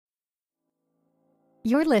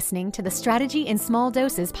You're listening to the Strategy in Small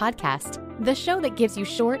Doses podcast, the show that gives you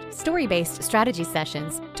short, story-based strategy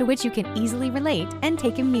sessions to which you can easily relate and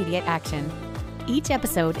take immediate action. Each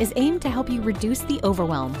episode is aimed to help you reduce the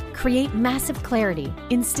overwhelm, create massive clarity,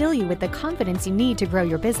 instill you with the confidence you need to grow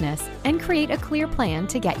your business, and create a clear plan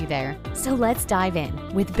to get you there. So let's dive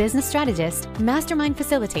in with business strategist, mastermind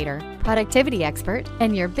facilitator, productivity expert,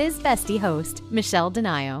 and your biz bestie host, Michelle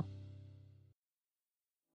Donaio.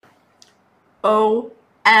 OMG.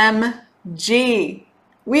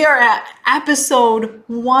 We are at episode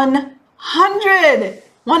 100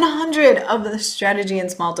 of the Strategy in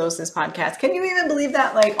Small Doses podcast. Can you even believe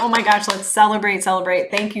that? Oh my gosh, let's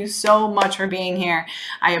celebrate. Thank you so much for being here.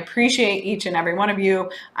 I appreciate each and every one of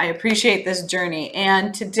you. I appreciate this journey.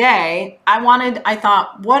 And today I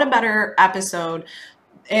thought, what a better episode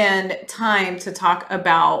and time to talk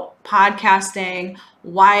about podcasting,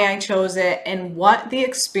 why I chose it, and what the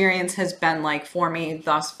experience has been like for me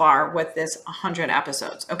thus far with this 100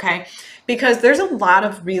 episodes, okay? Because there's a lot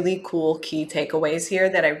of really cool key takeaways here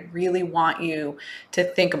that I really want you to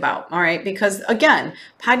think about, all right? Because again,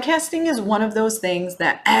 podcasting is one of those things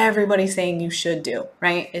that everybody's saying you should do,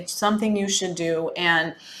 right? It's something you should do,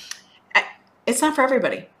 and it's not for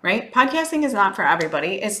everybody, right? Podcasting is not for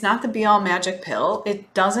everybody. It's not the be-all magic pill.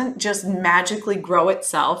 It doesn't just magically grow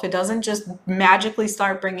itself. It doesn't just magically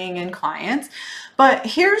start bringing in clients. But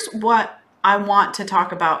here's what I want to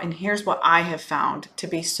talk about, and here's what I have found to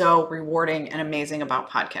be so rewarding and amazing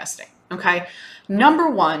about podcasting, okay?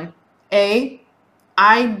 Number one, I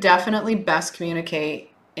definitely best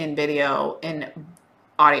communicate in video and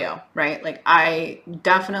audio, right? I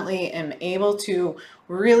definitely am able to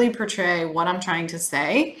really portray what I'm trying to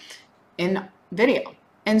say in video.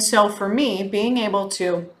 And so for me, being able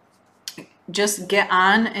to just get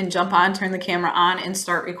on and jump on, turn the camera on and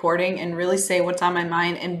start recording and really say what's on my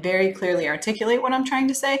mind and very clearly articulate what I'm trying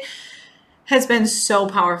to say has been so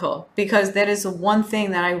powerful, because that is one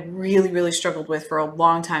thing that I really struggled with for a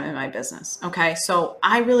long time in my business. Okay. So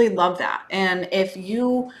I really love that. And if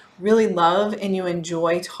you really love and you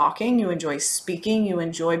enjoy talking, you enjoy speaking, you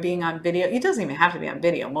enjoy being on video, it doesn't even have to be on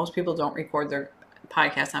video. Most people don't record their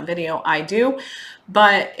podcast on video. I do.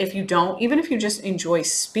 But if you don't, even if you just enjoy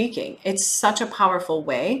speaking, it's such a powerful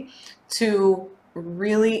way to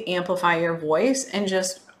really amplify your voice and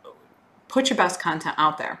just put your best content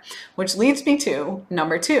out there, which leads me to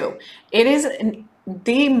number two. It is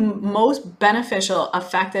the most beneficial,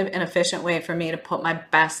 effective, and efficient way for me to put my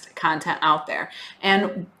best content out there.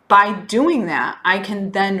 And by doing that, I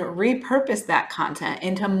can then repurpose that content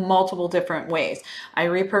into multiple different ways. I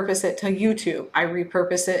repurpose it to YouTube.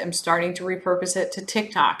 I'm starting to repurpose it to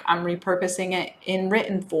TikTok. I'm repurposing it in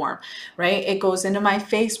written form, right? It goes into my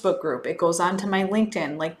Facebook group. It goes onto my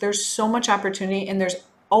LinkedIn. There's so much opportunity, and there's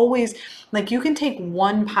always, you can take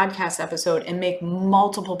one podcast episode and make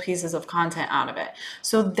multiple pieces of content out of it.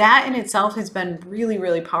 So that in itself has been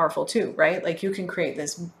really powerful too, right? You can create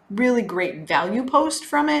this really great value post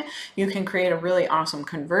from it. You can create a really awesome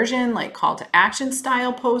conversion, call to action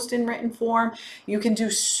style post in written form. You can do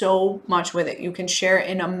so much with it. You can share it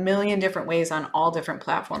in a million different ways on all different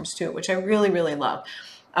platforms too, which I really love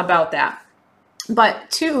about that. But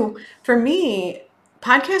two, for me,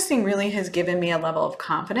 podcasting really has given me a level of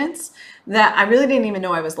confidence that I really didn't even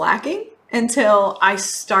know I was lacking until I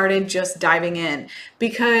started just diving in.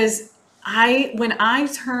 Because when I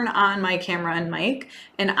turn on my camera and mic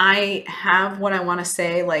and I have what I want to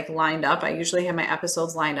say lined up, I usually have my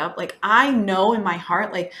episodes lined up. I know in my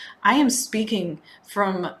heart, I am speaking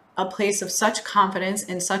from a place of such confidence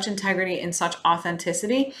and such integrity and such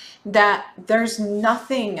authenticity that there's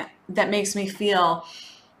nothing that makes me feel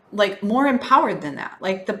more empowered than that.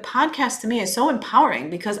 The podcast to me is so empowering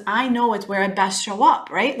because I know it's where I best show up,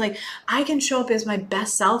 right? I can show up as my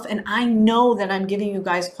best self, and I know that I'm giving you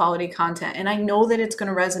guys quality content, and I know that it's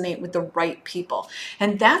going to resonate with the right people.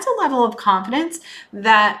 And that's a level of confidence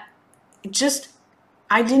that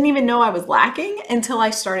I didn't even know I was lacking until I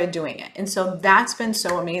started doing it. And so that's been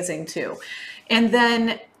so amazing too. And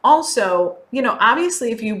then also,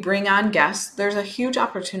 obviously, if you bring on guests, there's a huge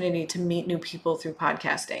opportunity to meet new people through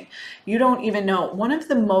podcasting. You don't even know. One of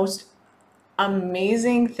the most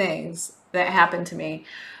amazing things that happened to me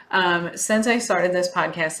since I started this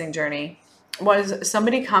podcasting journey was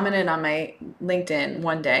somebody commented on my LinkedIn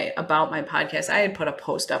one day about my podcast. I had put a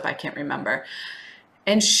post up, I can't remember.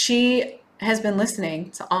 And she has been listening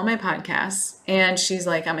to all my podcasts, and she's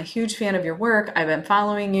like, I'm a huge fan of your work. I've been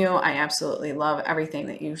following you. I absolutely love everything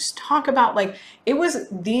that you talk about. It was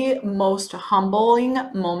the most humbling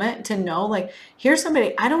moment to know, here's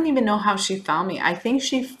somebody, I don't even know how she found me. I think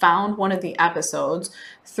she found one of the episodes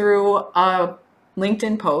through a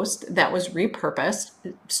LinkedIn post that was repurposed,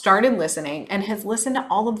 started listening, and has listened to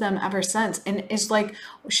all of them ever since. And it's like,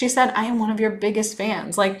 she said, I am one of your biggest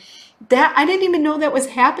fans. Like that, I didn't even know that was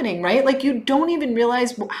happening, right? Like you don't even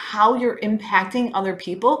realize how you're impacting other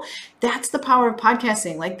people. That's the power of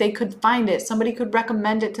podcasting. Like they could find it. Somebody could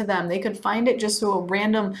recommend it to them. They could find it just through a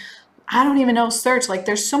random, I don't even know, search. Like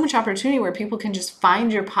there's so much opportunity where people can just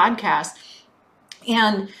find your podcast.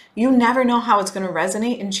 And you never know how it's going to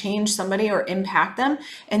resonate and change somebody or impact them.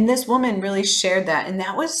 And this woman really shared that. And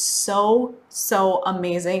that was so, so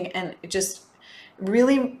amazing. And it just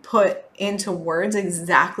really put into words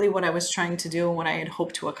exactly what I was trying to do and what I had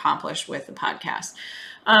hoped to accomplish with the podcast.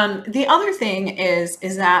 The other thing is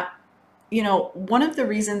that, you know, one of the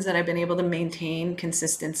reasons that I've been able to maintain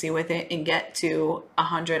consistency with it and get to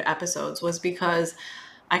 100 episodes was because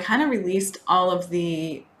I kind of released all of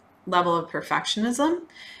the level of perfectionism,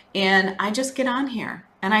 and I just get on here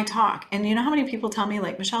and I talk. And you know how many people tell me,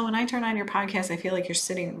 like, Michelle, when I turn on your podcast, I feel like you're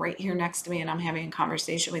sitting right here next to me and I'm having a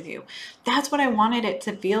conversation with you. That's what I wanted it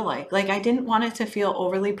to feel like. Like I didn't want it to feel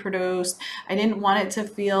overly produced. I didn't want it to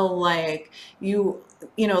feel like you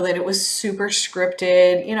know, that it was super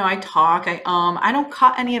scripted. You know, I talk, I don't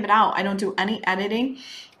cut any of it out. I don't do any editing.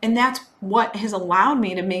 And that's what has allowed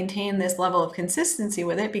me to maintain this level of consistency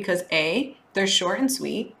with it, because A, they're short and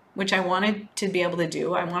sweet, which I wanted to be able to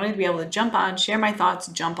do. I wanted to be able to jump on, share my thoughts,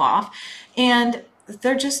 jump off. And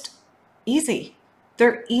they're just easy.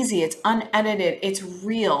 They're easy. It's unedited. It's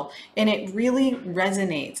real. And it really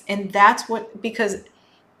resonates. And that's what, because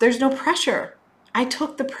there's no pressure. I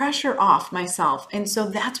took the pressure off myself. And so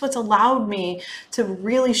that's what's allowed me to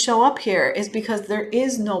really show up here, is because there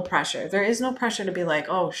is no pressure. There is no pressure to be like,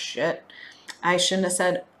 oh shit, I shouldn't have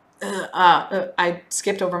said, I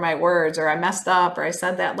skipped over my words, or I messed up, or I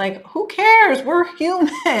said that. Like, who cares? We're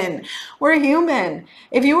human. We're human.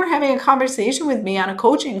 If you were having a conversation with me on a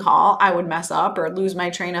coaching call, I would mess up or lose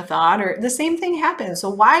my train of thought, or the same thing happens. So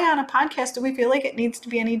why on a podcast do we feel like it needs to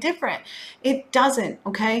be any different? It doesn't.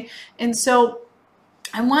 Okay. And so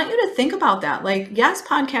I want you to think about that. Like, yes,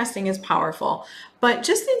 podcasting is powerful, but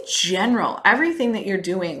just in general, everything that you're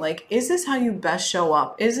doing, like, is this how you best show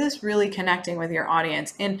up? Is this really connecting with your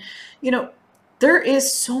audience? And, you know, there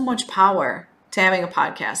is so much power to having a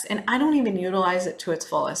podcast, and I don't even utilize it to its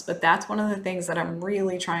fullest, but that's one of the things that I'm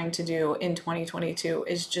really trying to do in 2022,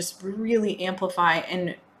 is just really amplify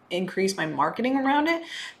and increase my marketing around it,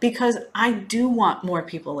 because I do want more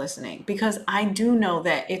people listening, because I do know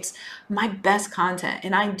that it's my best content,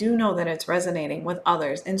 and I do know that it's resonating with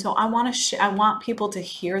others. And so I want to I want people to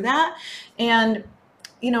hear that. And,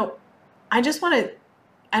 you know, I just want to,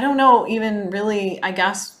 I don't know even really, I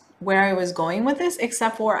guess, where I was going with this,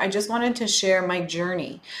 except for I just wanted to share my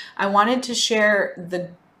journey. I wanted to share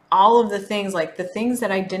all of the things, like the things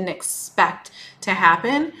that I didn't expect to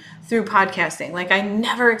happen through podcasting. Like, I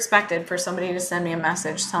never expected for somebody to send me a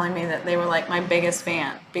message telling me that they were like my biggest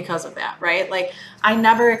fan because of that, right? Like, I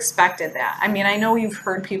never expected that. I mean, I know you've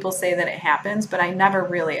heard people say that it happens, but I never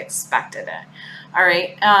really expected it. All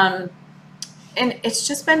right. And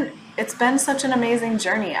it's been such an amazing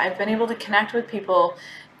journey. I've been able to connect with people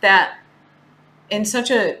that in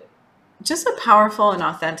such just a powerful and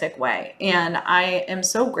authentic way. And I am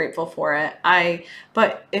so grateful for it.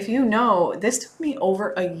 But if you know, this took me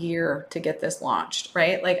over a year to get this launched,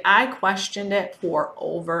 right? Like, I questioned it for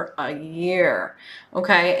over a year.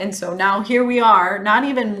 Okay. And so now here we are, not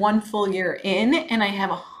even one full year in, and I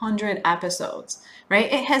have 100 episodes, right?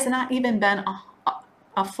 It has not even been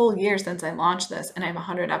a full year since I launched this, and I have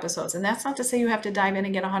 100 episodes. And that's not to say you have to dive in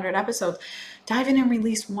and get 100 episodes. Dive in and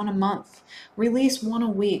release one a month, release one a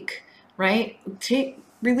week. Right?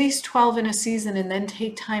 Release 12 in a season, and then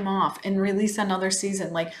take time off and release another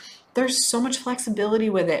season. Like, there's so much flexibility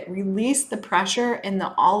with it. Release the pressure and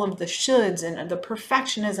all of the shoulds and the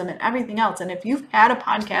perfectionism and everything else. And if you've had a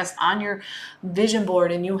podcast on your vision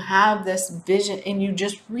board, and you have this vision, and you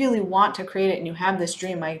just really want to create it, and you have this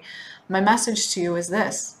dream, my message to you is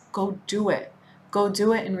this: go do it. Go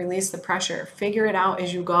do it and release the pressure. Figure it out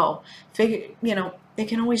as you go. It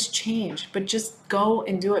can always change, but just go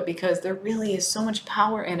and do it, because there really is so much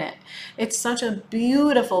power in it. It's such a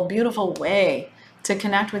beautiful, beautiful way to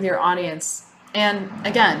connect with your audience. And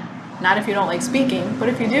again, not if you don't like speaking, but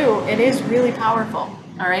if you do, it is really powerful.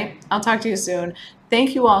 All right. I'll talk to you soon.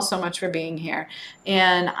 Thank you all so much for being here.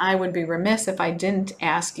 And I would be remiss if I didn't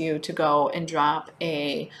ask you to go and drop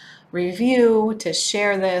a review, to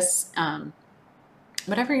share this,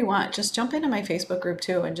 whatever you want. Just jump into my Facebook group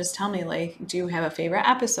too, and just tell me, like, do you have a favorite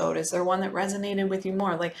episode? Is there one that resonated with you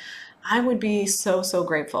more? Like, I would be so, so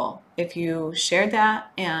grateful if you shared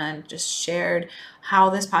that and just shared how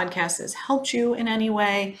this podcast has helped you in any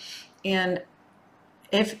way. And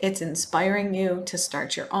if it's inspiring you to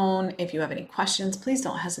start your own, if you have any questions, please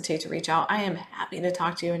don't hesitate to reach out. I am happy to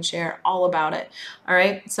talk to you and share all about it. All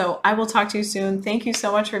right. So I will talk to you soon. Thank you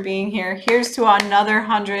so much for being here. Here's to another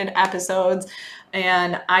 100 episodes.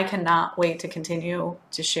 And I cannot wait to continue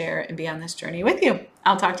to share and be on this journey with you.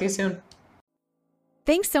 I'll talk to you soon.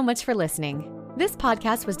 Thanks so much for listening. This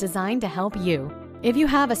podcast was designed to help you. If you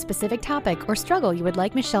have a specific topic or struggle you would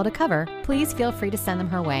like Michelle to cover, please feel free to send them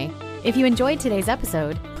her way. If you enjoyed today's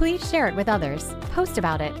episode, please share it with others, post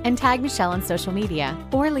about it, and tag Michelle on social media,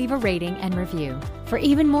 or leave a rating and review. For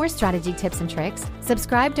even more strategy tips and tricks,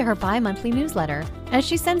 subscribe to her bi-monthly newsletter, as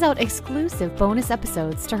she sends out exclusive bonus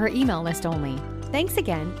episodes to her email list only. Thanks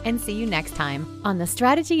again, and see you next time on the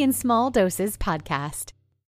Strategy in Small Doses podcast.